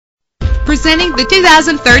Presenting the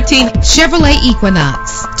 2013 Chevrolet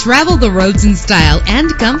Equinox. Travel the roads in style and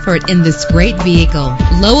comfort in this great vehicle.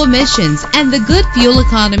 Low emissions and the good fuel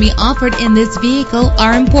economy offered in this vehicle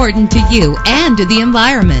are important to you and to the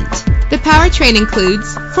environment. The powertrain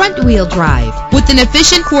includes front-wheel drive with an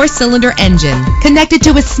efficient 4-cylinder engine connected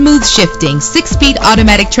to a smooth shifting 6-speed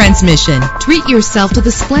automatic transmission. Treat yourself to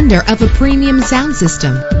the splendor of a premium sound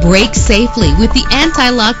system. Brake safely with the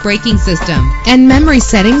anti-lock braking system. And memory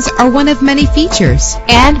settings are one of many features.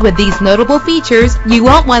 And with these notable features, you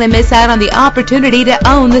won't want to miss out on the opportunity to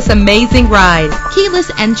own this amazing ride.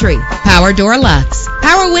 Keyless entry, power door locks,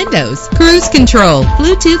 power windows, cruise control,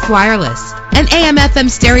 Bluetooth wireless, an AM/FM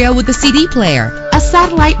stereo with a CD player, a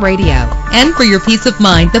satellite radio. And for your peace of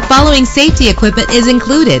mind, the following safety equipment is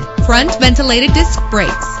included: front ventilated disc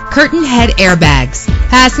brakes, curtain head airbags,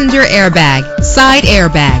 passenger airbag, side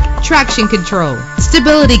airbag, traction control,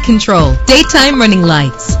 stability control, daytime running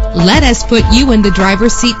lights. Let us put you in the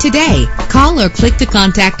driver's seat today. Call or click to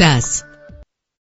contact us.